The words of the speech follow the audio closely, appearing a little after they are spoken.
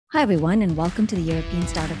Hi, everyone, and welcome to the European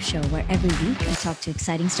Startup Show, where every week I talk to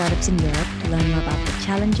exciting startups in Europe to learn more about the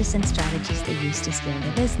challenges and strategies they use to scale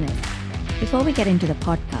their business. Before we get into the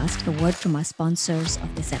podcast, a word from our sponsors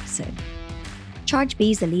of this episode.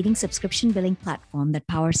 ChargeBee is the leading subscription billing platform that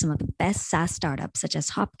powers some of the best SaaS startups such as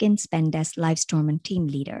Hopkins, Spendesk, Livestorm, and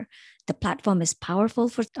TeamLeader. The platform is powerful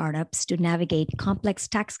for startups to navigate complex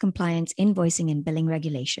tax compliance, invoicing, and billing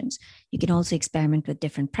regulations. You can also experiment with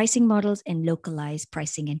different pricing models and localize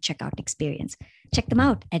pricing and checkout experience. Check them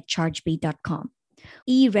out at chargebee.com.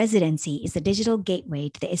 E-Residency is the digital gateway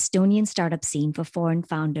to the Estonian startup scene for foreign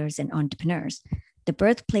founders and entrepreneurs. The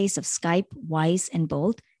birthplace of Skype, Wise, and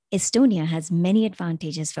Bolt, Estonia has many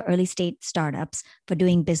advantages for early stage startups for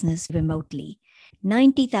doing business remotely.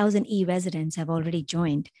 90,000 e-residents have already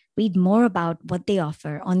joined. Read more about what they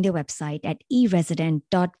offer on their website at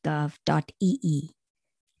eresident.gov.ee.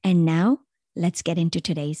 And now, let's get into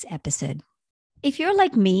today's episode. If you're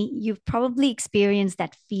like me, you've probably experienced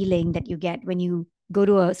that feeling that you get when you go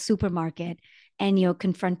to a supermarket and you're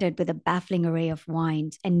confronted with a baffling array of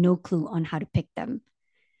wines and no clue on how to pick them.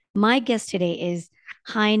 My guest today is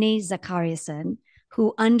Heini Zachariassen,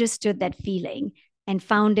 who understood that feeling and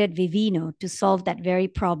founded Vivino to solve that very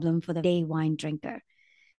problem for the day wine drinker.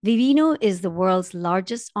 Vivino is the world's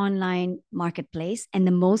largest online marketplace and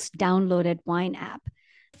the most downloaded wine app,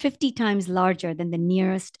 50 times larger than the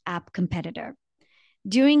nearest app competitor.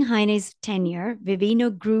 During Heine's tenure,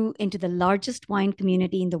 Vivino grew into the largest wine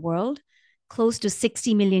community in the world, close to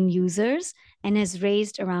 60 million users, and has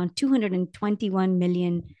raised around $221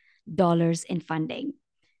 million in funding.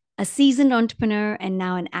 A seasoned entrepreneur and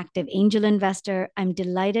now an active angel investor, I'm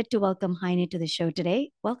delighted to welcome Heini to the show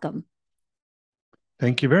today. Welcome.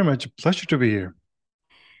 Thank you very much. A pleasure to be here.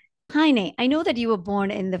 Heini, I know that you were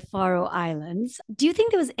born in the Faroe Islands. Do you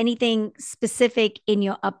think there was anything specific in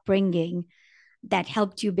your upbringing that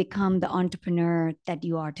helped you become the entrepreneur that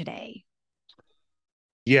you are today?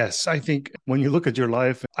 Yes, I think when you look at your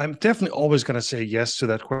life, I'm definitely always going to say yes to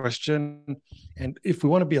that question. And if we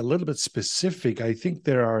want to be a little bit specific, I think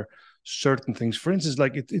there are certain things. For instance,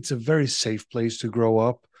 like it's a very safe place to grow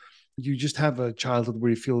up. You just have a childhood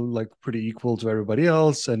where you feel like pretty equal to everybody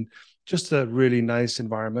else and just a really nice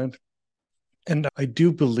environment. And I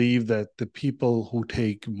do believe that the people who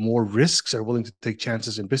take more risks, are willing to take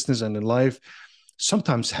chances in business and in life,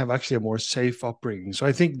 sometimes have actually a more safe upbringing. So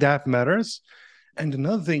I think that matters. And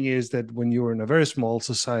another thing is that when you're in a very small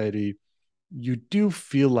society, you do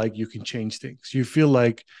feel like you can change things. You feel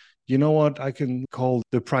like, you know what, I can call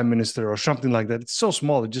the prime minister or something like that. It's so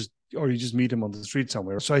small, or you just meet him on the street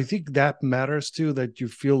somewhere. So I think that matters too, that you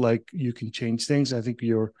feel like you can change things. I think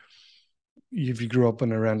if you grew up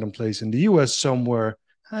in a random place in the US somewhere,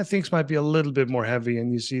 things might be a little bit more heavy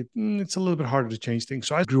and you see it's a little bit harder to change things.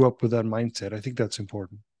 So I grew up with that mindset. I think that's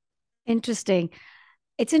important. Interesting.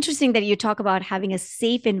 It's interesting that you talk about having a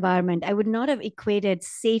safe environment. I would not have equated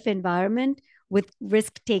safe environment with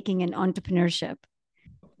risk taking and entrepreneurship.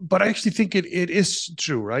 But I actually think it is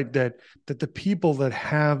true, right? That the people that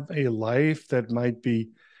have a life that might be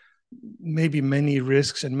maybe many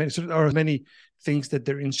risks and many things that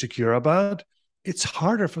they're insecure about, it's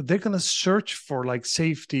harder for they're going to search for like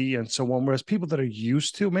safety and so on. Whereas people that are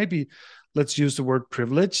used to, maybe let's use the word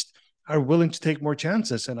privileged, are willing to take more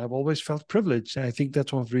chances. And I've always felt privileged. And I think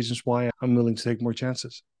that's one of the reasons why I'm willing to take more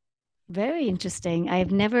chances. Very interesting.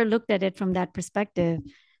 I've never looked at it from that perspective,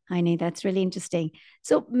 Heine. That's really interesting.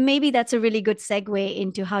 So maybe that's a really good segue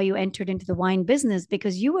into how you entered into the wine business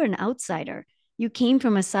because you were an outsider. You came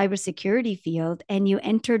from a cybersecurity field and you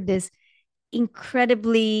entered this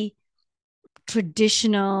incredibly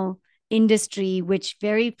traditional industry, which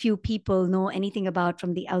very few people know anything about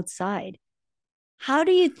from the outside. How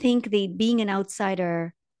do you think being an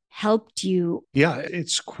outsider helped you? Yeah,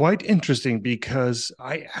 it's quite interesting because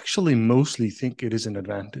I actually mostly think it is an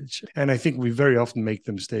advantage. And I think we very often make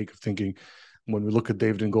the mistake of thinking when we look at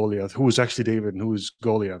David and Goliath, who is actually David and who is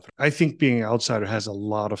Goliath. I think being an outsider has a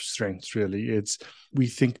lot of strengths, really. We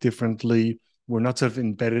think differently. We're not sort of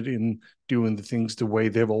embedded in doing the things the way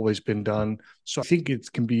they've always been done. So I think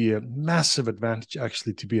it can be a massive advantage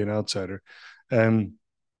actually to be an outsider.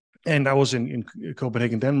 And I was in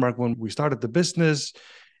Copenhagen, Denmark when we started the business.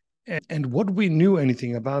 And what we knew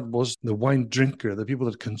anything about was the wine drinker, the people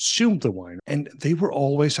that consumed the wine. And they were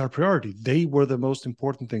always our priority. They were the most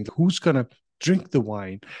important thing. Who's going to drink the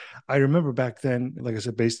wine? I remember back then, like I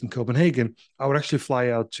said, based in Copenhagen, I would actually fly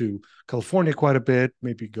out to California quite a bit,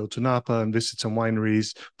 maybe go to Napa and visit some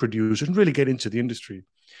wineries, produce, and really get into the industry.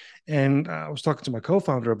 And I was talking to my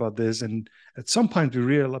co-founder about this. And at some point, we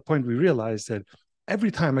realized that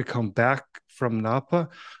every time I come back from Napa,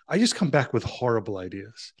 I just come back with horrible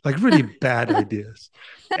ideas, like really bad ideas.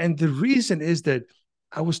 And the reason is that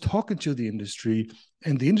I was talking to the industry,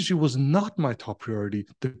 and the industry was not my top priority.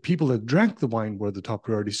 The people that drank the wine were the top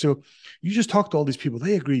priority. So you just talk to all these people,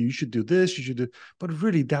 they agree you should do this, you should do, but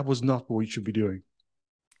really that was not what we should be doing.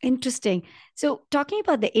 Interesting. So, talking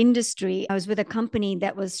about the industry, I was with a company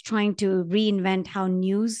that was trying to reinvent how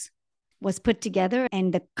news was put together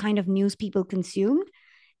and the kind of news people consumed.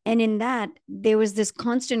 And in that, there was this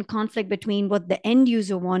constant conflict between what the end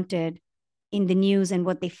user wanted in the news and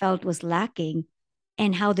what they felt was lacking,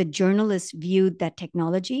 and how the journalists viewed that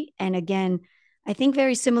technology. And again, I think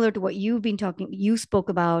very similar to what you spoke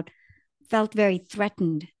about, felt very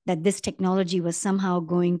threatened that this technology was somehow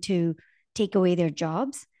going to take away their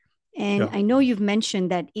jobs. And Yeah. I know you've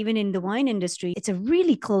mentioned that even in the wine industry, it's a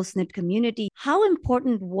really close knit community. How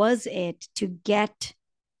important was it to get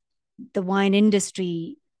the wine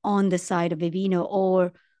industry on the side of Vivino,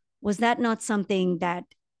 or was that not something that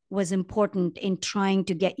was important in trying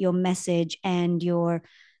to get your message and your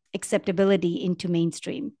acceptability into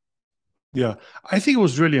mainstream? Yeah. I think it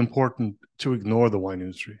was really important to ignore the wine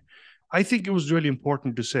industry. I think it was really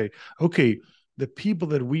important to say, okay, the people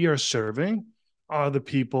that we are serving are the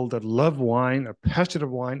people that love wine, are passionate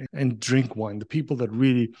of wine, and drink wine. The people that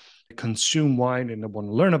really consume wine and want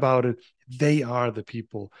to learn about it, they are the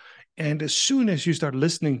people. And as soon as you start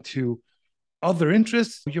listening to other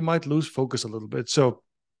interests, you might lose focus a little bit. So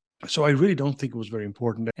I really don't think it was very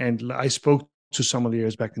important. And I spoke to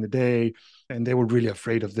sommeliers back in the day, and they were really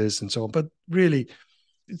afraid of this and so on. But really,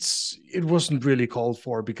 it wasn't really called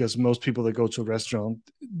for, because most people that go to a restaurant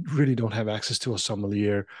really don't have access to a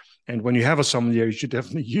sommelier. And when you have a sommelier, you should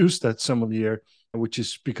definitely use that sommelier, which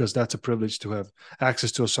is because that's a privilege to have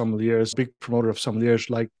access to a sommelier. As a big promoter of sommeliers,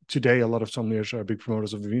 like today, a lot of sommeliers are big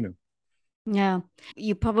promoters of Vivino. Yeah.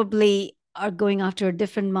 You probably are going after a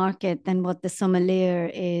different market than what the sommelier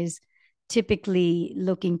is typically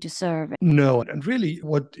looking to serve. No, and really,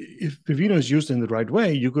 what if Vivino is used in the right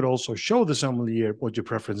way, you could also show the sommelier what your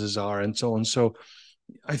preferences are and so on. So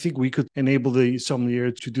I think we could enable the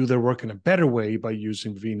sommelier to do their work in a better way by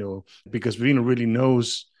using Vivino, because Vivino really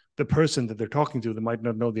knows the person that they're talking to. They might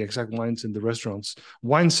not know the exact wines in the restaurant's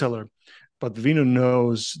wine cellar, but Vivino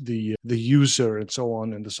knows the user and so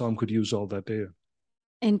on, and the som could use all that data.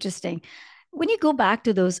 Interesting. When you go back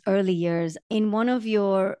to those early years, in one of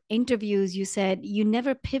your interviews, you said you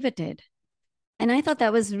never pivoted. And I thought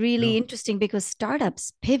that was Yeah, really interesting because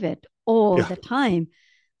startups pivot all yeah, the time.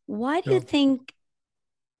 Why do you yeah. think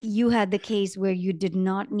you had the case where you did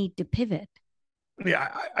not need to pivot? Yeah,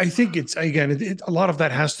 I think it's again, a lot of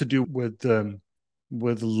that has to do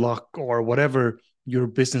with luck or whatever your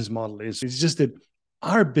business model is. It's just that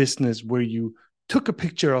our business, where you took a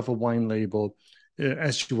picture of a wine label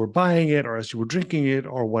as you were buying it or as you were drinking it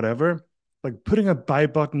or whatever, like putting a buy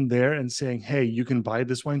button there and saying, "Hey, you can buy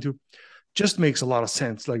this wine too," just makes a lot of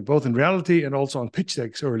sense. Like both in reality and also on pitch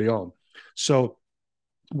decks early on. So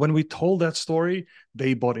when we told that story,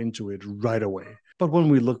 they bought into it right away. But when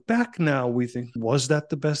we look back now, we think, was that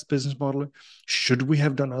the best business model? Should we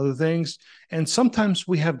have done other things? And sometimes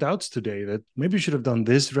we have doubts today that maybe we should have done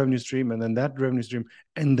this revenue stream and then that revenue stream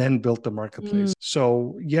and then built the Mm, marketplace.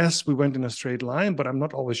 So, yes, we went in a straight line, but I'm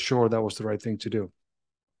not always sure that was the right thing to do.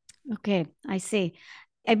 okay, I see.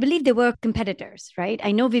 I believe there were competitors, right?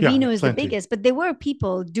 I know Yeah, Vivino is the plenty, biggest, but there were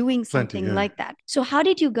people doing plenty. something Yeah. like that. So, how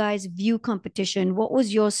did you guys view competition? What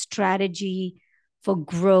was your strategy for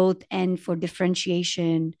growth and for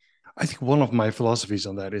differentiation? I think one of my philosophies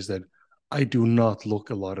on that is that I do not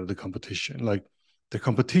look a lot at the competition. Like the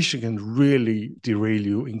competition can really derail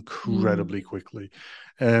you Mm, incredibly quickly.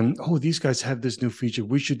 Oh, these guys have this new feature.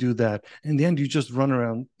 We should do that. In the end, you just run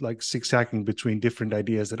around like zigzagging between different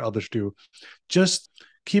ideas that others do. Just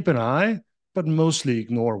keep an eye, but mostly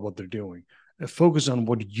ignore what they're doing. Focus on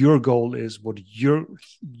what your goal is, what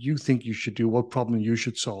you think you should do, what problem you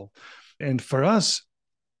should solve. And for us,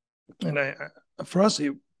 and for us,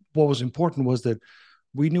 what was important was that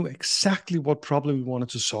we knew exactly what problem we wanted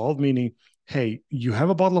to solve, meaning, hey, you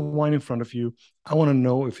have a bottle of wine in front of you. I want to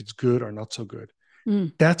know if it's good or not so good.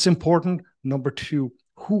 mm, That's important. Number two,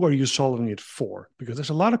 who are you solving it for? Because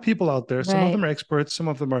there's a lot of people out there. Some of right. them are experts, some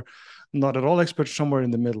of them are not at all experts, somewhere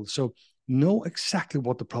in the middle. So know exactly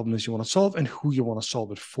what the problem is you want to solve and who you want to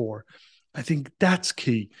solve it for. I think that's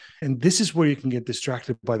key. And this is where you can get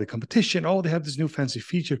distracted by the competition. Oh, they have this new fancy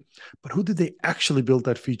feature, but who did they actually build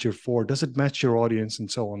that feature for? Does it match your audience and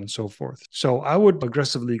so on and so forth? So I would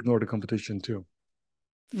aggressively ignore the competition too.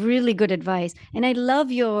 Really good advice. And I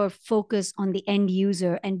love your focus on the end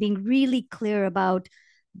user and being really clear about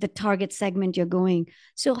the target segment you're going.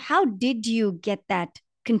 So how did you get that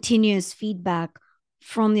continuous feedback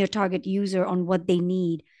from your target user on what they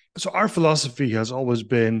need? So our philosophy has always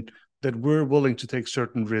been that we're willing to take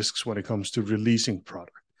certain risks when it comes to releasing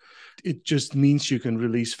product. It just means you can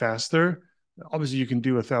release faster. Obviously, you can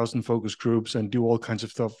do 1,000 focus groups and do all kinds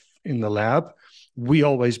of stuff in the lab. We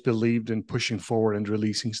always believed in pushing forward and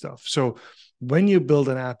releasing stuff. So when you build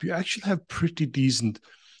an app, you actually have pretty decent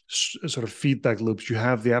sort of feedback loops. You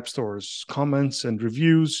have the App Store's comments and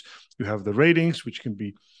reviews. You have the ratings, which can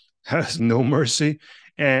be has no mercy.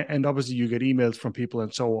 And obviously, you get emails from people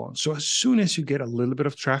and so on. So as soon as you get a little bit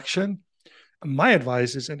of traction, my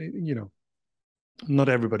advice is, and not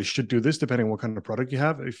everybody should do this, depending on what kind of product you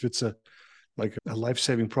have. If it's like a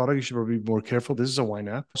life-saving product, you should probably be more careful. This is a wine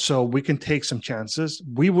app. So we can take some chances.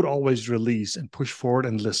 We would always release and push forward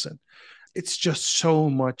and listen. It's just so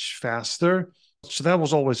much faster. So that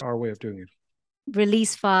was always our way of doing it.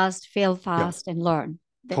 Release fast, fail fast, and learn.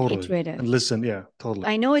 Then Totally. iterative. And listen, yeah, totally.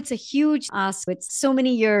 I know it's a huge ask with so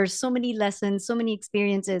many years, so many lessons, so many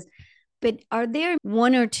experiences. But are there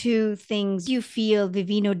one or two things you feel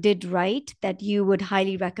Vivino did right that you would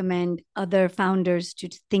highly recommend other founders to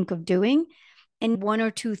think of doing? And one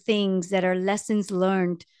or two things that are lessons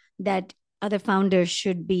learned that other founders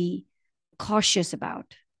should be cautious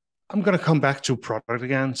about? I'm going to come back to product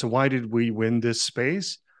again. So why did we win this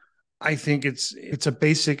space? I think it's a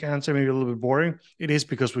basic answer, maybe a little bit boring. It is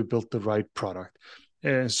because we built the right product.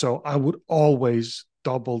 And so I would always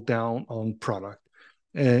double down on product.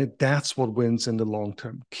 That's what wins in the long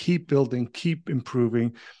term. Keep building, keep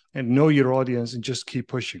improving, and know your audience and just keep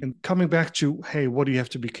pushing. And coming back to, hey, what do you have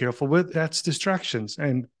to be careful with? That's distractions.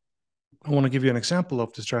 And I want to give you an example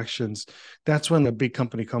of distractions. That's when a big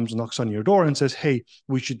company comes, knocks on your door and says, hey,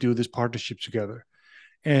 we should do this partnership together.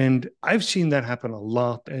 And I've seen that happen a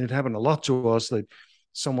lot. And it happened a lot to us, like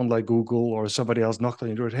someone like Google or somebody else knocked on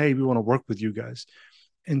your door, hey, we want to work with you guys.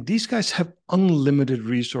 And these guys have unlimited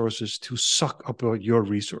resources to suck up your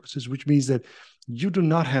resources, which means that you do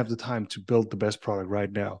not have the time to build the best product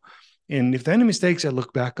right now. And if there are any mistakes I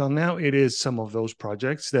look back on now, it is some of those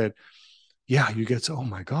projects that, yeah, you get, oh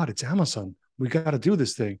my God, it's Amazon. We got to do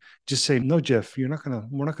this thing. Just say, no, Jeff, we're not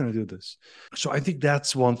going to do this. So I think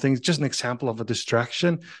that's one thing, just an example of a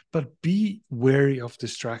distraction, but be wary of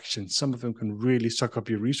distractions. Some of them can really suck up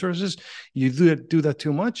your resources. You do that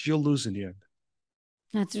too much, you'll lose in the end.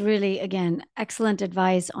 That's really, again, excellent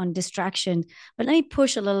advice on distraction. But let me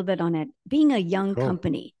push a little bit on it. Being a young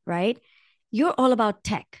company, right? You're all about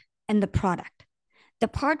tech and the product. The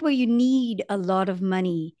part where you need a lot of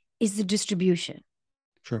money is the distribution.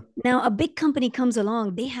 Sure. Now, a big company comes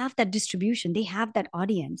along, they have that distribution, they have that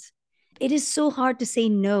audience. It is so hard to say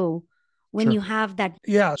no when you have that.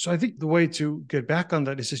 Yeah. So I think the way to get back on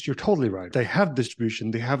that is just, you're totally right. They have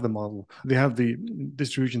distribution, they have the model, they have the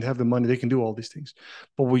distribution, they have the money, they can do all these things.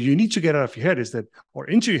 But what you need to get out of your head is that, or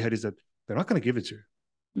into your head is that, they're not going to give it to you.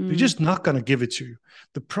 They're just not going to give it to you.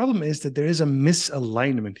 The problem is that there is a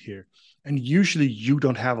misalignment here. And usually you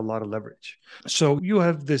don't have a lot of leverage. So you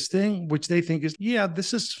have this thing which they think is, yeah,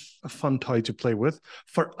 this is a fun toy to play with.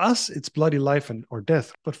 For us, it's bloody life or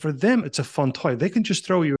death. But for them, it's a fun toy. They can just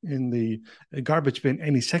throw you in the garbage bin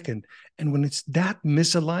any second. And when it's that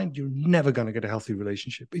misaligned, you're never going to get a healthy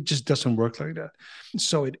relationship. It just doesn't work like that.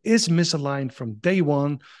 So it is misaligned from day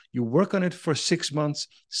one. You work on it for 6 months.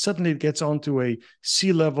 Suddenly it gets onto a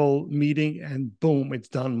C-level meeting and boom, it's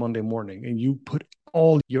done Monday morning. And you put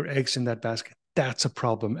all your eggs in that basket. That's a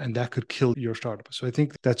problem, and that could kill your startup. So I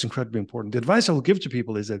think that's incredibly important. The advice I will give to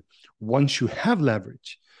people is that once you have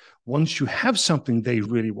leverage, once you have something they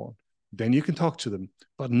really want, then you can talk to them,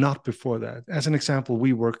 but not before that. As an example,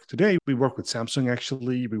 we work with Samsung,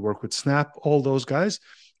 actually, we work with Snap, all those guys.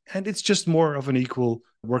 And it's just more of an equal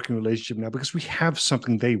working relationship now because we have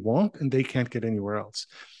something they want and they can't get anywhere else.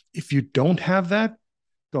 If you don't have that,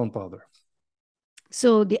 don't bother.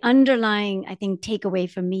 So the underlying, I think, takeaway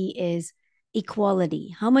for me is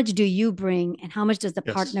equality. How much do you bring and how much does the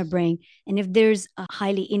partner bring? And if there's a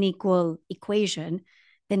highly unequal equation,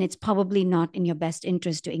 then it's probably not in your best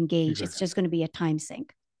interest to engage. Exactly. It's just going to be a time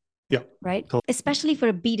sink. Yeah. Right. Totally. Especially for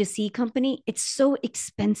a B2C company, it's so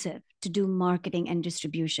expensive to do marketing and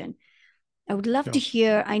distribution. I would love to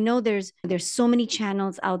hear. I know there's so many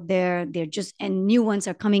channels out there. And new ones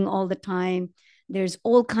are coming all the time. There's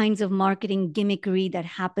all kinds of marketing gimmickry that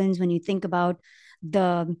happens when you think about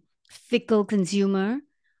the fickle consumer.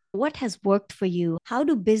 What has worked for you? How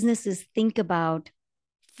do businesses think about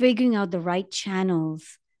figuring out the right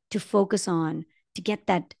channels to focus on to get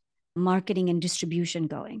that marketing and distribution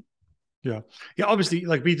going? Yeah. Obviously,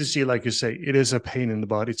 like B2C, like you say, it is a pain in the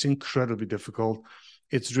butt. It's incredibly difficult.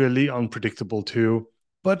 It's really unpredictable too,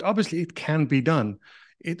 but obviously it can be done.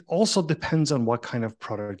 It also depends on what kind of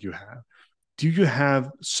product you have. Do you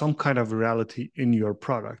have some kind of virality in your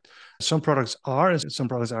product? Some products are, and some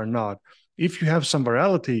products are not. If you have some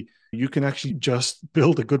virality, you can actually just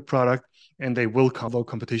build a good product and they will come, though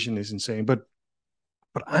competition is insane. But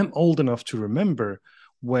I'm old enough to remember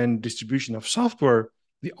when distribution of software,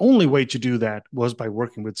 the only way to do that was by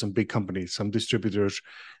working with some big companies, some distributors.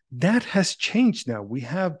 That has changed now. We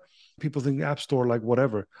have people think App Store like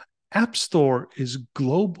whatever. App Store is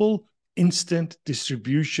global instant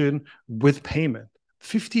distribution with payment.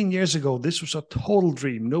 15 years ago, this was a total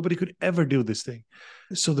dream. Nobody could ever do this thing.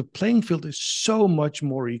 So the playing field is so much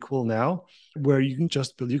more equal now, where you can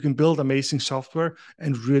just build, you can build amazing software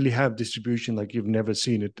and really have distribution like you've never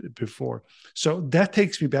seen it before. So that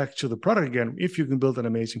takes me back to the product again. If you can build an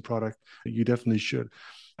amazing product, you definitely should.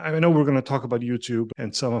 I know we're going to talk about YouTube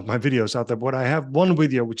and some of my videos out there, but I have one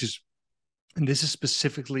video which is, and this is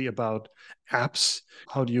specifically about apps.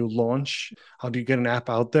 How do you launch? How do you get an app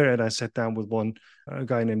out there? And I sat down with one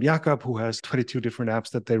guy named Jakob who has 22 different apps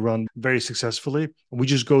that they run very successfully. And we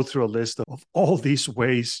just go through a list of all these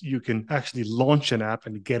ways you can actually launch an app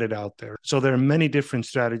and get it out there. So there are many different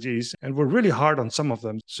strategies, and we're really hard on some of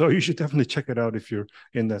them. So you should definitely check it out if you're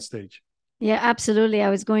in that stage. Yeah, absolutely. I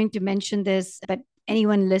was going to mention this, but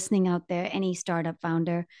anyone listening out there, any startup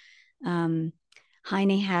founder, um,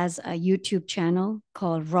 Heini has a YouTube channel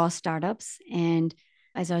called Raw Startups. And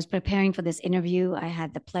as I was preparing for this interview, I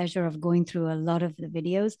had the pleasure of going through a lot of the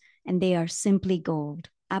videos, and they are simply gold.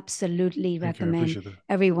 Absolutely recommend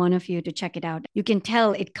every one of you to check it out. You can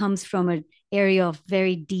tell it comes from an area of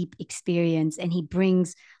very deep experience, and he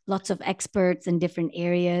brings lots of experts in different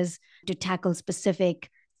areas to tackle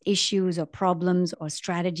specific issues or problems or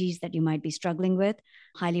strategies that you might be struggling with.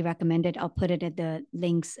 Highly recommend it. I'll put it at the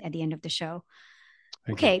links at the end of the show.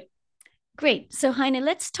 Okay, great. So, Heine,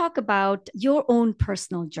 let's talk about your own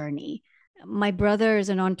personal journey. My brother is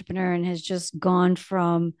an entrepreneur and has just gone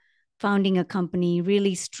from founding a company,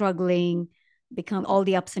 really struggling, become all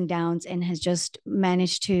the ups and downs, and has just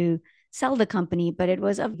managed to sell the company. But it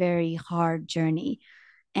was a very hard journey.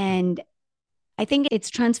 And I think it's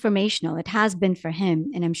transformational. It has been for him,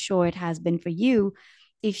 and I'm sure it has been for you.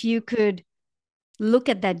 If you could look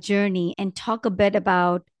at that journey and talk a bit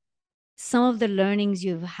about some of the learnings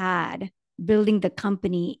you've had building the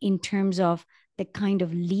company in terms of the kind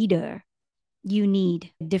of leader you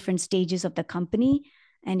need at different stages of the company.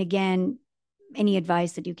 And again, any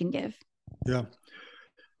advice that you can give.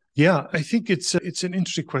 Yeah, I think it's an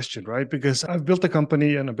interesting question, right? Because I've built a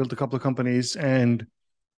company and I built a couple of companies, and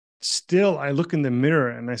still I look in the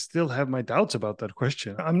mirror and I still have my doubts about that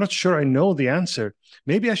question. I'm not sure I know the answer.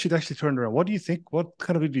 Maybe I should actually turn around. What do you think? What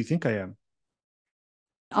kind of leader do you think I am?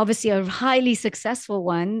 Obviously a highly successful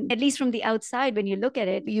one, at least from the outside. When you look at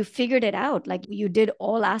it, you figured it out. Like you did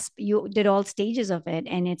all stages of it,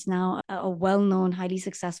 and it's now a well-known, highly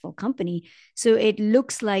successful company. So it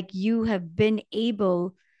looks like you have been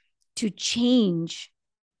able to change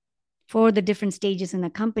for the different stages in the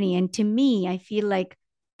company. And to me, I feel like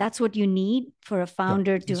that's what you need for a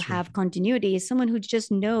founder to have continuity, is someone who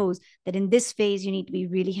just knows that in this phase, you need to be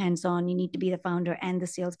really hands-on. You need to be the founder and the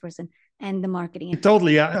salesperson and the marketing.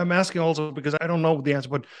 Totally. Yeah. I'm asking also because I don't know the answer,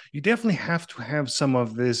 but you definitely have to have some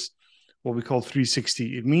of this, what we call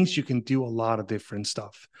 360. It means you can do a lot of different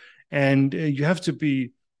stuff. And you have to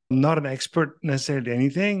be not an expert necessarily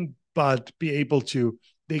anything, but be able to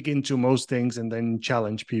dig into most things and then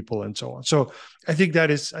challenge people and so on. So I think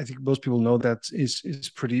most people know that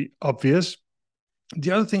is pretty obvious.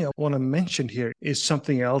 The other thing I want to mention here is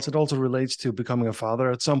something else. It also relates to becoming a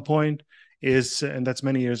father at some point, and that's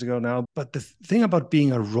many years ago now. But the thing about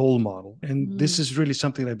being a role model, and this is really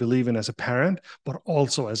something I believe in as a parent, but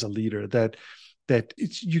also as a leader, that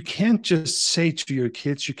you can't just say to your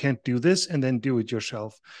kids, you can't do this, and then do it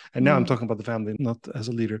yourself. And now I'm talking about the family, not as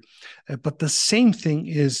a leader. But the same thing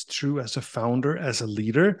is true as a founder, as a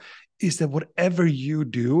leader, is that whatever you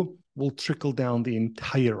do will trickle down the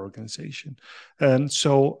entire organization. And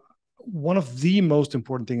so one of the most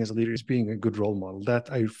important things as a leader is being a good role model.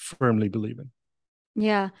 That I firmly believe in.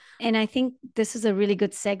 Yeah. And I think this is a really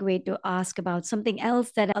good segue to ask about something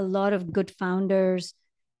else that a lot of good founders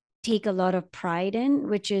take a lot of pride in,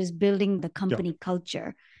 which is building the company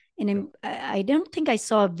culture. And I don't think I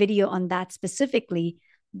saw a video on that specifically,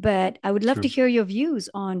 but I would love to hear your views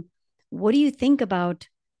on what do you think about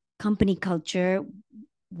company culture?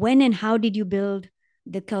 When and how did you build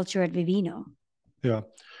the culture at Vivino? Yeah.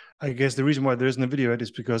 I guess the reason why there isn't a video yet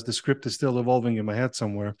is because the script is still evolving in my head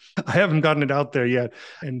somewhere. I haven't gotten it out there yet.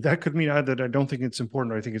 And that could mean either that I don't think it's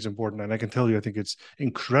important or I think it's important. And I can tell you, I think it's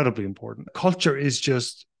incredibly important. Culture is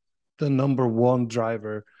just the number one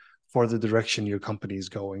driver for the direction your company is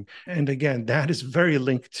going. And again, that is very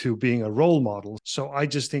linked to being a role model. So I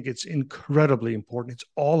just think it's incredibly important. It's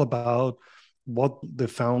all about what the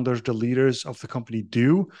founders, the leaders of the company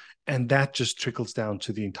do. And that just trickles down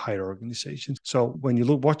to the entire organization. So when you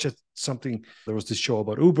watch it, something, there was this show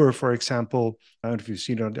about Uber, for example. I don't know if you've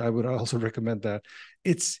seen it. I would also recommend that.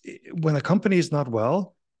 It's when a company is not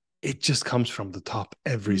well, it just comes from the top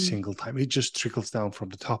every single time. It just trickles down from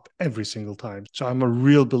the top every single time. So I'm a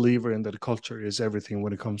real believer in that culture is everything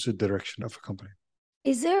when it comes to the direction of a company.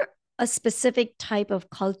 Is there a specific type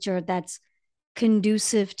of culture that's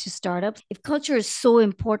conducive to startups? If culture is so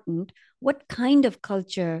important, what kind of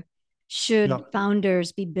culture should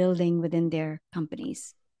founders be building within their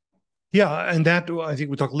companies? Yeah, and that I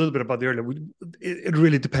think we talked a little bit about the earlier. It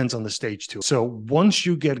really depends on the stage too. So once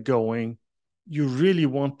you get going, you really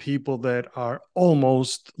want people that are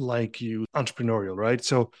almost like you, entrepreneurial, right?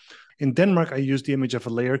 So in Denmark, I use the image of a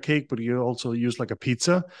layer cake, but you also use like a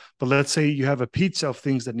pizza. But let's say you have a pizza of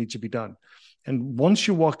things that need to be done. And once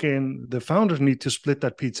you walk in, the founders need to split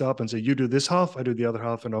that pizza up and say, you do this half, I do the other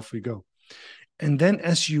half, and off we go. And then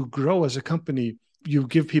as you grow as a company, you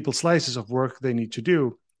give people slices of work they need to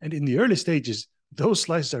do. And in the early stages, those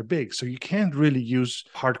slices are big. So you can't really use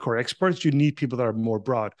hardcore experts. You need people that are more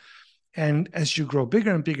broad. And as you grow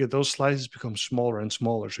bigger and bigger, those slices become smaller and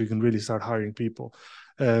smaller. So you can really start hiring people.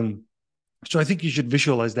 So I think you should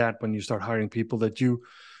visualize that when you start hiring people, that you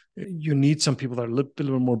need some people that are a little bit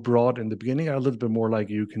more broad in the beginning, are a little bit more like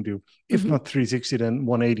you can do, if not 360, then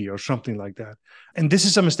 180 or something like that. And this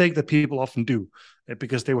is a mistake that people often do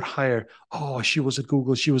because they would hire, oh, she was at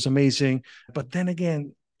Google, she was amazing. But then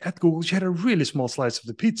again, at Google, she had a really small slice of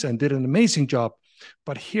the pizza and did an amazing job.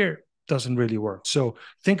 But here, doesn't really work. So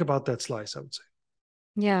think about that slice, I would say.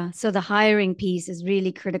 Yeah. So the hiring piece is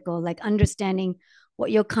really critical, like understanding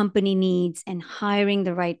what your company needs and hiring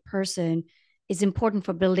the right person is important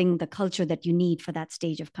for building the culture that you need for that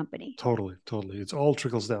stage of company. Totally. It's all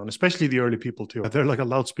trickles down, especially the early people too. They're like a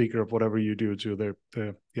loudspeaker of whatever you do too.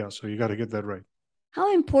 Yeah. So you got to get that right.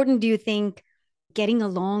 How important do you think getting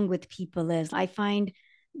along with people is? I find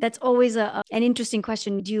that's always an interesting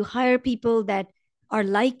question. Do you hire people that are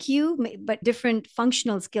like you, but different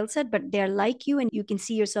functional skill set, but they're like you and you can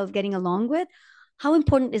see yourself getting along with? How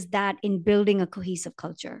important is that in building a cohesive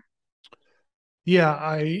culture? Yeah,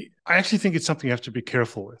 I actually think it's something you have to be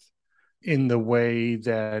careful with in the way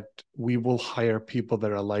that we will hire people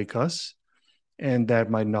that are like us, and that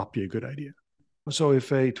might not be a good idea. So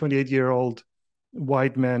if a 28-year-old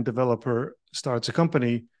white man developer starts a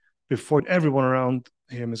company, before everyone around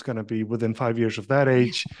him is going to be within 5 years of that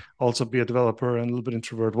age, also be a developer and a little bit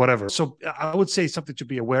introvert, whatever. So I would say something to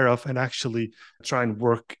be aware of and actually try and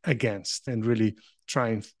work against, and really try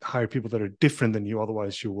and hire people that are different than you.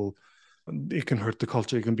 Otherwise, it can hurt the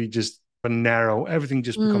culture. It can be just narrow. Everything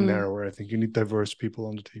just become narrower. I think you need diverse people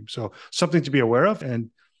on the team. So something to be aware of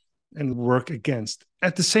and work against.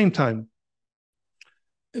 At the same time,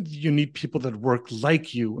 you need people that work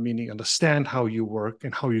like you, meaning understand how you work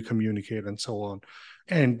and how you communicate and so on.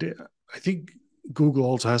 And I think Google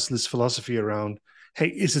also has this philosophy around, hey,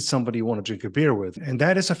 is it somebody you want to drink a beer with? And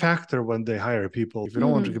that is a factor when they hire people. If you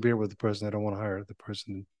don't want to drink a beer with the person, I don't want to hire the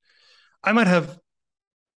person. I might have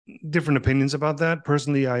different opinions about that.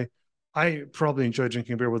 Personally, I probably enjoy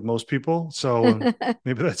drinking beer with most people. So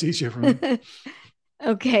maybe that's easier for me.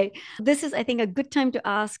 Okay. This is, I think, a good time to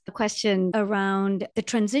ask a question around the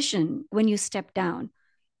transition when you step down.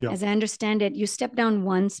 Yeah. As I understand it, you stepped down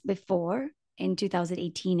once before in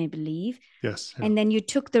 2018, I believe. Yes. Yeah. And then you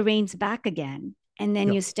took the reins back again. And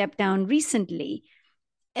then you stepped down recently.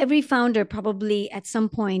 Every founder probably at some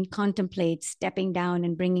point contemplates stepping down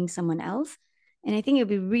and bringing someone else. And I think it'd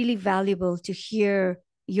be really valuable to hear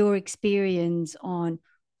your experience on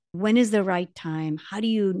when is the right time? How do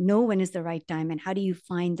you know when is the right time? And how do you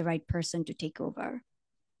find the right person to take over?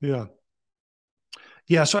 Yeah.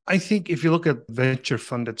 Yeah. So I think if you look at venture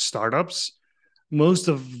funded startups, most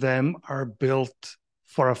of them are built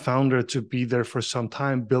for a founder to be there for some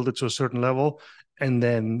time, build it to a certain level, and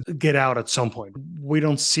then get out at some point. We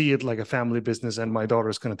don't see it like a family business and my daughter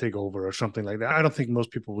is going to take over or something like that. I don't think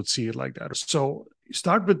most people would see it like that. So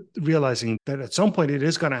start with realizing that at some point it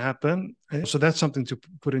is going to happen. And so that's something to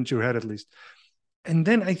put into your head at least. And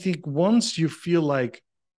then I think once you feel like,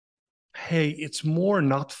 hey, it's more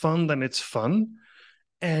not fun than it's fun,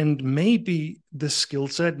 and maybe the skill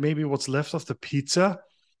set, maybe what's left of the pizza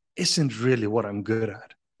isn't really what I'm good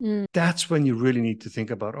at. That's when you really need to think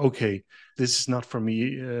about, okay, this is not for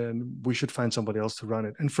me. We should find somebody else to run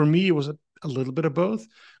it. And for me, it was a little bit of both,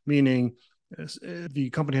 meaning the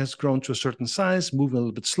company has grown to a certain size, moving a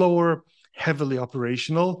little bit slower, heavily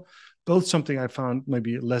operational, both something I found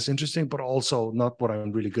maybe less interesting, but also not what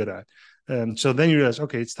I'm really good at. So then you realize,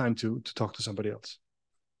 okay, it's time to talk to somebody else.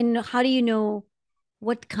 And how do you know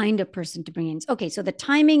what kind of person to bring in? Okay, so the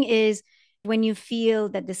timing is when you feel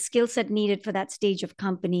that the skill set needed for that stage of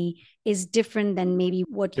company is different than maybe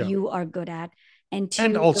what Yeah. you are good at. And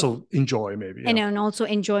And two, also enjoy maybe. Yeah. and also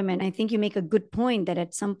enjoyment. I think you make a good point that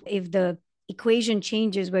at some, if the equation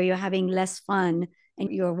changes where you're having less fun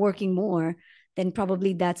and you're working more, then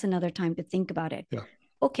probably that's another time to think about it. Yeah.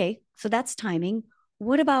 Okay, so that's timing.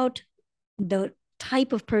 What about the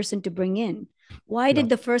type of person to bring in? Why did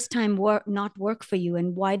the first time not work for you,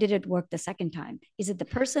 and why did it work the second time? Is it the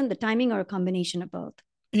person, the timing, or a combination of both?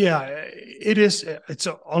 Yeah, it is. It's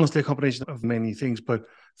honestly a combination of many things. But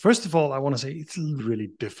first of all, I want to say it's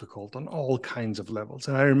really difficult on all kinds of levels.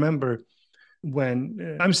 And I remember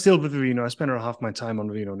when I'm still with Vivino, I spend around half my time on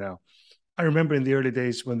Vivino now. I remember in the early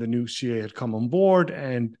days when the new CA had come on board,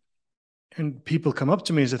 and people come up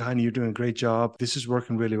to me and said, Heini, you're doing a great job. This is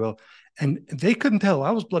working really well. And they couldn't tell.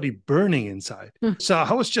 I was bloody burning inside. So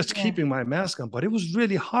I was just keeping my mask on, but it was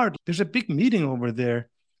really hard. There's a big meeting over there,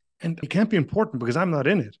 and it can't be important because I'm not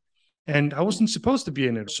in it. And I wasn't supposed to be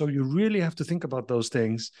in it. So you really have to think about those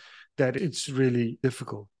things, that it's really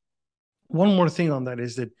difficult. One more thing on that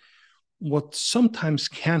is that what sometimes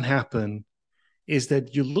can happen is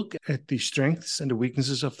that you look at the strengths and the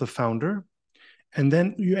weaknesses of the founder, and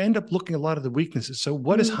then you end up looking at a lot of the weaknesses. So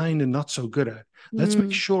what is Heine not so good at? Let's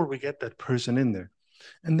make sure we get that person in there.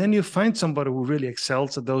 And then you find somebody who really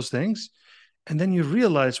excels at those things. And then you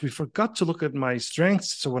realize we forgot to look at my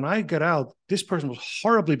strengths. So when I got out, this person was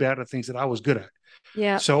horribly bad at things that I was good at.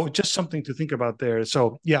 Yeah. So just something to think about there.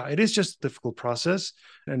 So yeah, it is just a difficult process.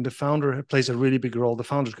 And the founder plays a really big role. The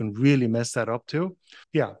founders can really mess that up too.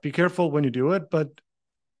 Yeah, be careful when you do it, but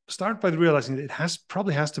start by realizing that it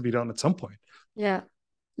probably has to be done at some point. Yeah.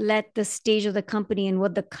 Let the stage of the company and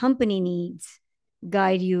what the company needs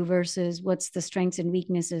guide you versus what's the strengths and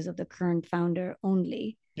weaknesses of the current founder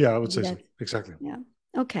only. Yeah, I would say so. Exactly. Yeah.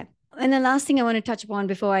 Okay. And the last thing I want to touch upon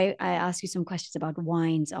before I ask you some questions about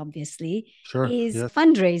wines, obviously, is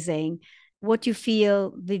fundraising. What you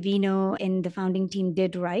feel Vivino and the founding team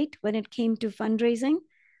did right when it came to fundraising?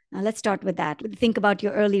 Let's start with that. Think about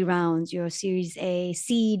your early rounds, your Series A,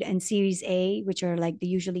 seed and Series A, which are like the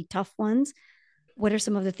usually tough ones. What are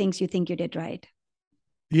some of the things you think you did right?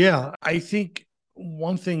 Yeah, I think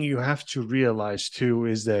one thing you have to realize too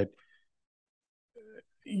is that,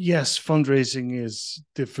 yes, fundraising is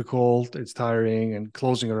difficult, it's tiring, and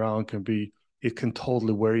closing a round it can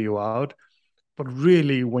totally wear you out. But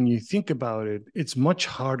really, when you think about it, it's much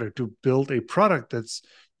harder to build a product that's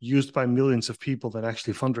used by millions of people than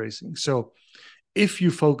actually fundraising. So if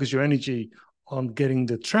you focus your energy on getting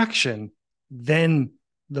the traction, then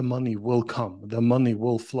the money will come, the money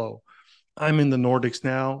will flow. I'm in the Nordics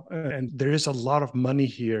now, and there is a lot of money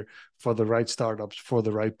here for the right startups, for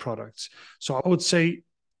the right products. So I would say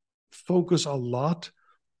focus a lot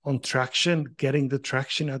on traction, getting the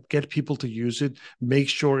traction out, get people to use it, make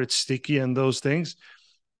sure it's sticky and those things.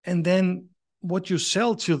 And then what you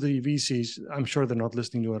sell to the VCs, I'm sure they're not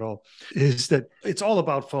listening to you at all, is that it's all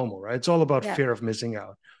about FOMO, right? It's all about fear of missing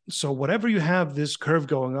out. So whatever you have this curve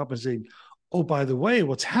going up and saying, oh, by the way,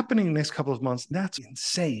 what's happening in the next couple of months, that's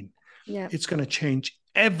insane. Yeah. It's going to change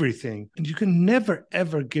everything. And you can never,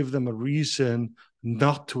 ever give them a reason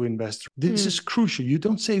not to invest. This is crucial. You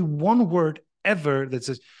don't say one word ever that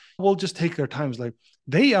says, we'll just take their time. It's like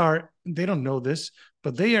they don't know this,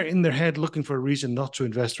 but they are in their head looking for a reason not to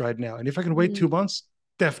invest right now. And if I can wait 2 months,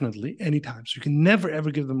 definitely, anytime. So you can never,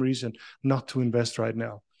 ever give them a reason not to invest right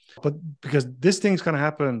now. But because this thing's going to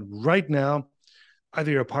happen right now,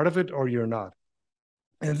 either you're a part of it or you're not.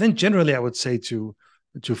 And then generally, I would say to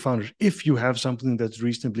founders, if you have something that's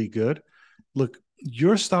reasonably good, look,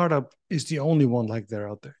 your startup is the only one like that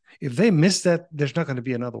out there. If they miss that, there's not going to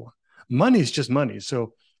be another one. Money is just money.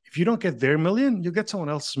 So if you don't get their million, you get someone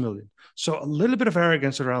else's million. So a little bit of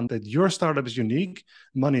arrogance around that your startup is unique.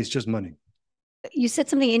 Money is just money. You said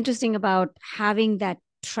something interesting about having that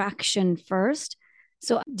traction first.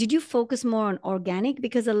 So did you focus more on organic?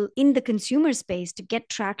 Because in the consumer space, to get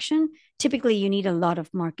traction, typically you need a lot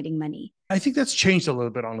of marketing money. I think that's changed a little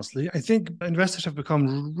bit, honestly. I think investors have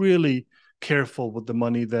become really careful with the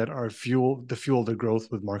money that are fuel their growth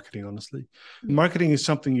with marketing, honestly. Marketing is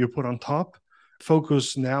something you put on top.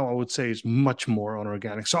 Focus now, I would say, is much more on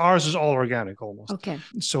organic. So ours is all organic almost. Okay.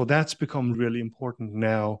 So that's become really important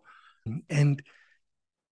now. And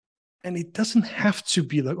it doesn't have to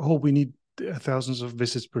be like, oh, we need thousands of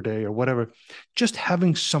visits per day or whatever. Just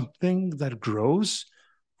having something that grows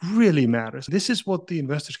really matters. This is what the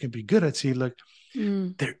investors can be good at. See, like,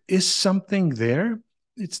 there is something there.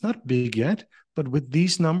 It's not big yet, but with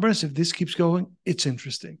these numbers, if this keeps going, it's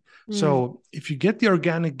interesting. So if you get the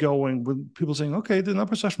organic going with people saying, okay, the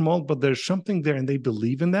numbers are small, but there's something there and they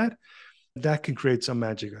believe in that, that can create some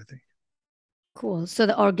magic, I think. Cool. So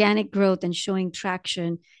the organic growth and showing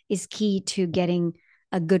traction is key to getting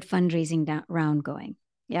a good fundraising round going.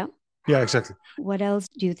 Yeah. Yeah, exactly. What else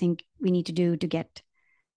do you think we need to do to get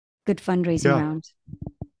good fundraising rounds?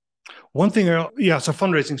 One thing, so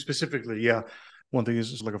fundraising specifically, one thing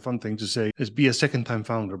is like a fun thing to say is be a second-time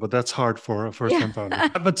founder, but that's hard for a first-time founder.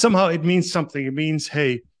 But somehow it means something. It means,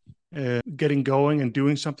 hey, getting going and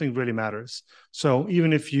doing something really matters. So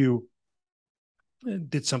even if you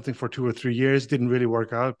did something for 2 or 3 years, didn't really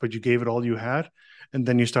work out, but you gave it all you had, and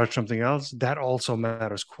then you start something else, that also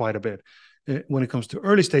matters quite a bit. When it comes to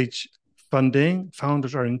early stage funding,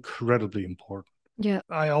 founders are incredibly important. Yeah.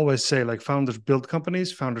 I always say, like, founders build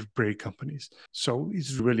companies, founders break companies. So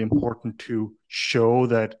it's really important to show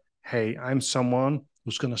that, hey, I'm someone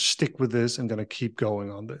who's going to stick with this and going to keep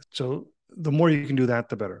going on this. So the more you can do that,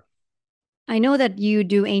 the better. I know that you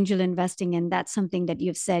do angel investing, and that's something that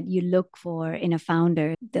you've said you look for in a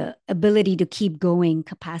founder, the ability to keep going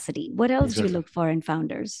capacity. What else do you look for in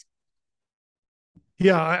founders?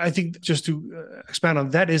 Yeah, I think just to expand on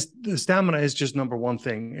that, is the stamina is just number one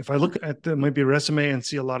thing. If I look at maybe a resume and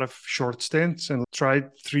see a lot of short stints and tried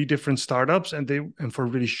 3 different startups and for a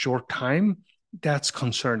really short time, that's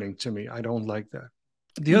concerning to me. I don't like that.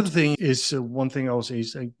 The other thing is one thing I will say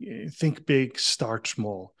is think big, start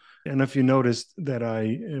small. And if you noticed that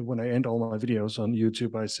when I end all my videos on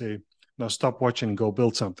YouTube, I say, now stop watching and go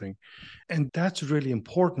build something. And that's really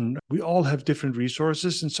important. We all have different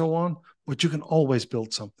resources and so on, but you can always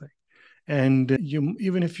build something. And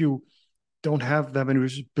even if you don't have that many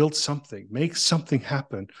resources, build something, make something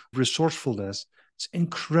happen. Resourcefulness is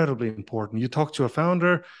incredibly important. You talk to a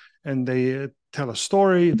founder and they tell a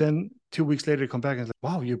story, then 2 weeks later, they come back and say,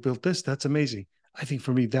 wow, you built this. That's amazing. I think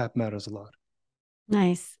for me, that matters a lot.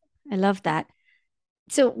 Nice. I love that.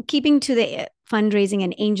 So keeping to the fundraising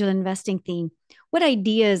and angel investing theme, what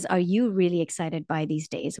ideas are you really excited by these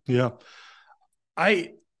days? Yeah.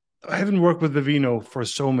 I haven't worked with Vivino for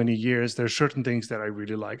so many years. There's certain things that I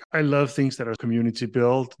really like. I love things that are community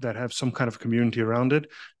built, that have some kind of community around it.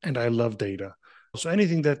 And I love data. So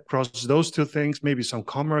anything that crosses those two things, maybe some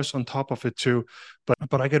commerce on top of it too.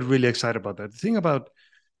 But I get really excited about that. The thing about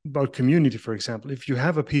community, for example, if you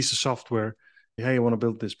have a piece of software, hey, I want to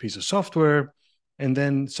build this piece of software, and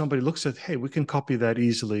then somebody looks at, hey, we can copy that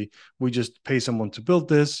easily. We just pay someone to build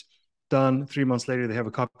this, done. 3 months later, they have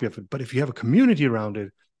a copy of it. But if you have a community around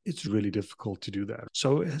it, it's really difficult to do that.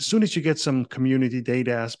 So as soon as you get some community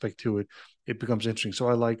data aspect to it, it becomes interesting. So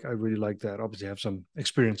I really like that. Obviously, I have some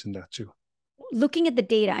experience in that too. Looking at the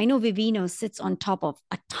data, I know Vivino sits on top of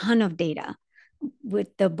a ton of data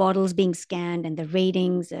with the bottles being scanned and the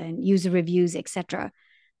ratings and user reviews, etc.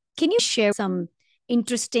 Can you share some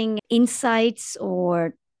interesting insights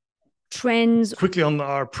or trends? Quickly on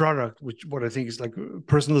our product, which what I think is like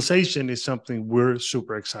personalization is something we're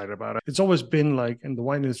super excited about. It's always been like, and the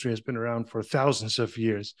wine industry has been around for thousands of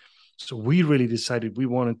years. So we really decided we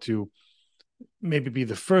wanted to maybe be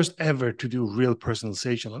the first ever to do real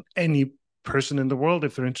personalization on any person in the world,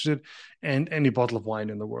 if they're interested, and any bottle of wine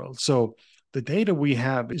in the world. So the data we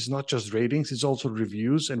have is not just ratings, it's also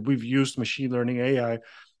reviews. And we've used machine learning AI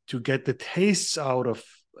to get the tastes out of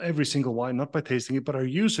every single wine, not by tasting it, but our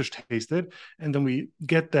users taste it. And then we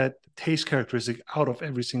get that taste characteristic out of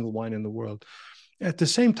every single wine in the world. At the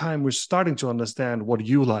same time, we're starting to understand what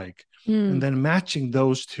you like. And then matching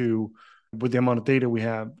those two with the amount of data we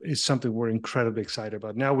have is something we're incredibly excited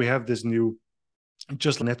about. Now we have this new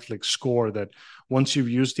just Netflix score that once you've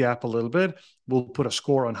used the app a little bit, we'll put a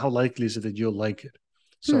score on how likely is it that you'll like it.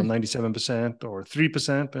 So 97% or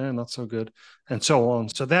 3%, not so good, and so on.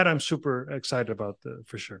 So that I'm super excited about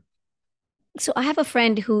for sure. So I have a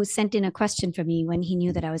friend who sent in a question for me when he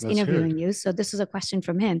knew that I was interviewing you. So this is a question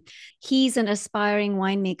from him. He's an aspiring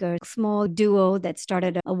winemaker, small duo that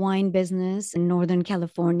started a wine business in Northern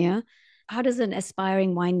California. How does an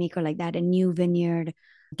aspiring winemaker like that, a new vineyard,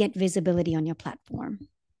 get visibility on your platform?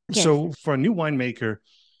 So for a new winemaker,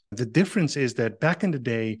 the difference is that back in the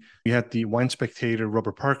day, you had the Wine Spectator,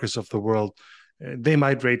 Robert Parkers of the world. They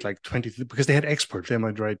might rate like 20, because they had experts. They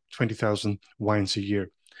might write 20,000 wines a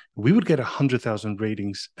year. we would get 100,000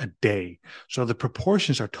 ratings a day. So the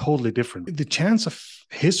proportions are totally different. The chance of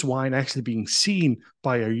his wine actually being seen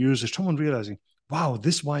by our users, someone realizing, wow,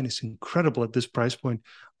 this wine is incredible at this price point,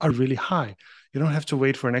 are really high. You don't have to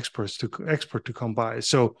wait for an expert to come by.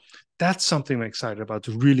 So that's something I'm excited about,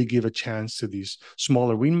 to really give a chance to these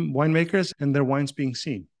smaller winemakers and their wines being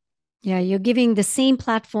seen. Yeah, you're giving the same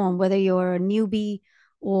platform, whether you're a newbie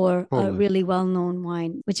or a Totally. really well known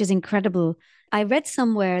wine, which is incredible. I read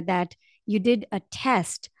somewhere that you did a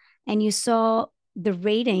test and you saw the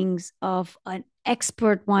ratings of an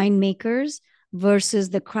expert winemakers versus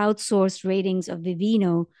the crowdsourced ratings of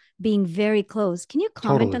Vivino being very close. Can you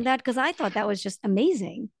comment on Totally. that? Because I thought that was just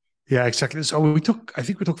amazing. Yeah, exactly. So I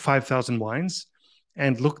think we took 5,000 wines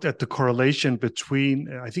and looked at the correlation between,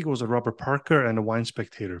 I think it was a Robert Parker and a Wine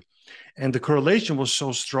Spectator. And the correlation was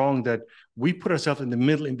so strong that we put ourselves in the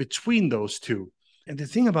middle in between those two. And the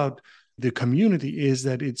thing about the community is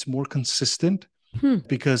that it's more consistent, Hmm.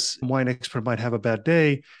 because wine expert might have a bad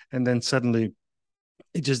day and then suddenly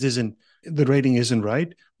it just isn't, the rating isn't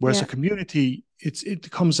right. Whereas Yeah. a community, it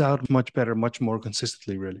comes out much better, much more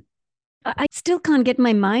consistently, really. I still can't get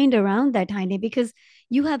my mind around that, Heine, because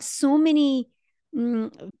you have so many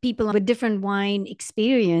people with different wine Yeah.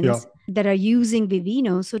 experience that are using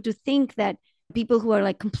Vivino. So to think that people who are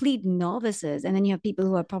like complete novices, and then you have people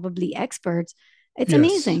who are probably experts, it's Yes.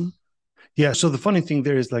 amazing. Yeah. So the funny thing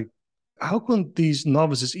there is, like, how can these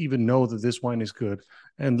novices even know that this wine is good?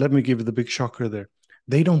 And let me give you the big shocker there.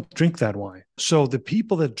 They don't drink that wine. So the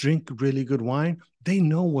people that drink really good wine, they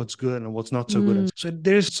know what's good and what's not so good. Mm. And so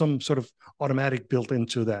there's some sort of automatic built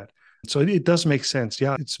into that. So it does make sense.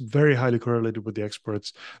 Yeah, it's very highly correlated with the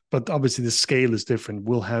experts, but obviously the scale is different.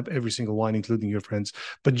 We'll have every single wine, including your friends.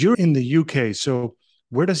 But you're in the UK, so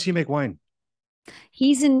where does he make wine?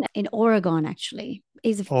 He's in Oregon, actually.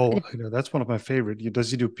 Oh, that's one of my favorite. Does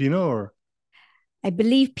he do Pinot or? I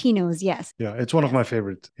believe Pinots, yes. Yeah, it's one of Yes. my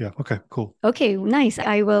favorite. Yeah. Okay, cool. Okay, nice.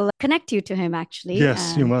 I will connect you to him actually,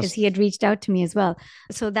 Yes, you because he must. had reached out to me as well.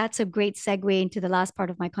 So that's a great segue into the last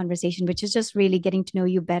part of my conversation, which is just really getting to know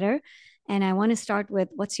you better. And I want to start with,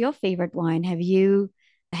 what's your favorite wine?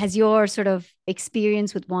 Has your sort of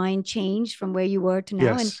experience with wine changed from where you were to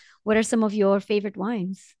now? And Yes. what are some of your favorite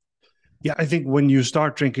wines? Yeah, I think when you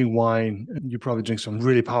start drinking wine, you probably drink some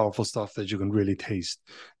really powerful stuff that you can really taste.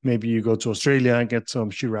 Maybe you go to Australia and get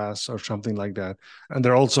some Shiraz or something like that. And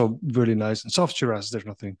they're also really nice and soft Shiraz. There's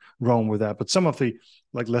nothing wrong with that. But some of the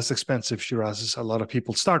like less expensive Shirazes, a lot of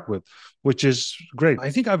people start with, which is great.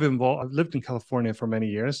 I think I've lived in California for many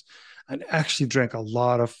years and actually drank a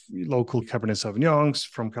lot of local Cabernet Sauvignons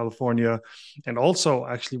from California, and also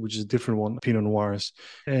actually, which is a different one, Pinot Noirs.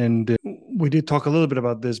 And we did talk a little bit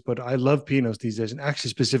about this, but I love Pinots these days, and actually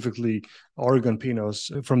specifically Oregon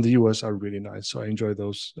Pinots from the US are really nice. So I enjoy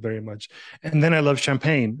those very much. And then I love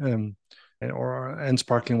champagne, and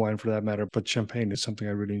sparkling wine for that matter. But champagne is something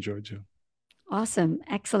I really enjoy too. Awesome.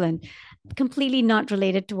 Excellent. Completely not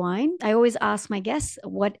related to wine. I always ask my guests,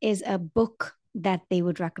 what is a book that they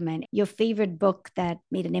would recommend? Your favorite book that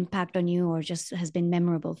made an impact on you or just has been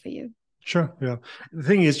memorable for you? Sure. Yeah. The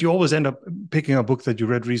thing is, you always end up picking a book that you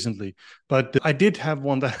read recently. But I did have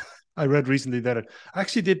one that I read recently that it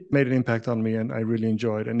actually did made an impact on me, and I really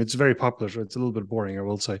enjoyed. And it's very popular. So it's a little bit boring, I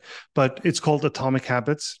will say. But it's called Atomic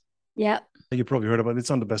Habits. Yeah. You probably heard about it.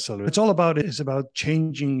 It's on the bestseller. It's all about It's about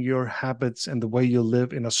changing your habits and the way you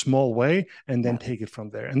live in a small way, and then Yeah. take it from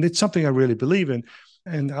there. And it's something I really believe in.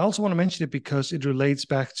 And I also want to mention it because it relates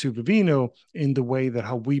back to Vivino in the way that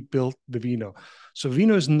how we built Vivino. So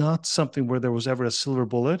Vivino is not something where there was ever a silver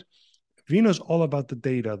bullet. Vivino is all about the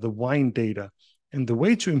data, the wine data. And the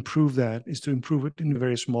way to improve that is to improve it in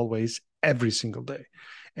very small ways every single day.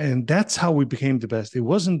 And that's how we became the best. It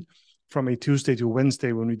wasn't from a Tuesday to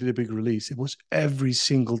Wednesday when we did a big release. It was every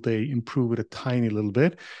single day, improve it a tiny little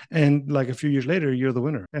bit. And like a few years later, you're the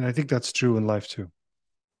winner. And I think that's true in life too.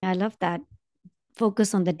 I love that.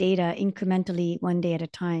 Focus on the data incrementally, one day at a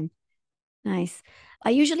time. Nice. I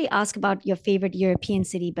usually ask about your favorite European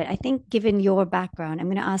city, but I think given your background, I'm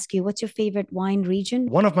going to ask you, what's your favorite wine region?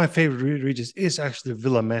 One of my favorite regions is actually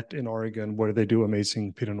Willamette in Oregon, where they do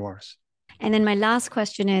amazing Pinot Noirs. And then my last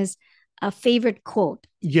question is a favorite quote.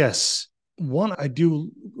 Yes. One I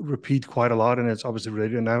do repeat quite a lot, and it's obviously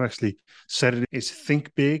related, and I've actually said it, is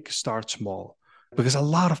think big, start small. Because a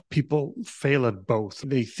lot of people fail at both.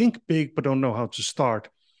 They think big, but don't know how to start.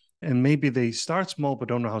 And maybe they start small, but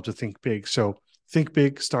don't know how to think big. So think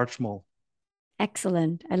big, start small.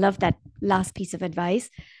 Excellent. I love that last piece of advice.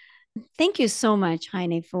 Thank you so much,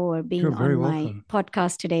 Heine, for You're being very on my welcome.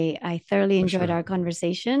 podcast today. I thoroughly For enjoyed sure. our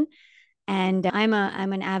conversation. And I'm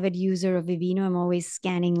an avid user of Vivino. I'm always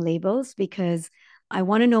scanning labels because I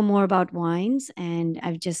want to know more about wines, and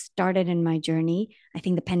I've just started in my journey. I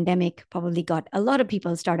think the pandemic probably got a lot of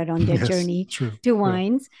people started on their Yes, journey true. to Yeah.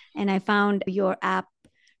 wines, and I found your app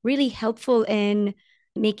really helpful in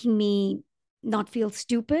making me not feel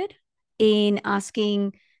stupid in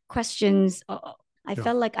asking questions. I Yeah.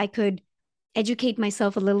 felt like I could educate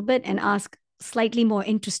myself a little bit and ask slightly more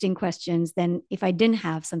interesting questions than if I didn't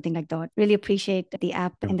have something like that. Really appreciate the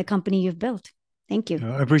app Yeah. and the company you've built. Thank you.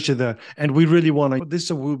 I appreciate that. And we really want to, this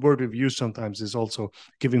is a word we've used sometimes, is also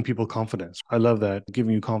giving people confidence. I love that,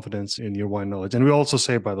 giving you confidence in your wine knowledge. And we also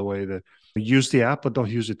say, by the way, that use the app, but don't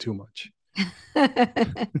use it too much.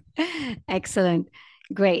 Excellent.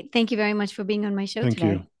 Great. Thank you very much for being on my show Thank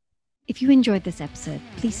today. you. If you enjoyed this episode,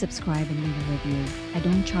 please subscribe and leave a review. I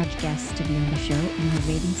don't charge guests to be on the show, and your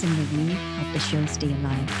ratings and review help the show stay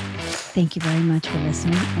alive. Thank you very much for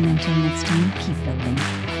listening, and until next time, keep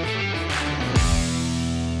building.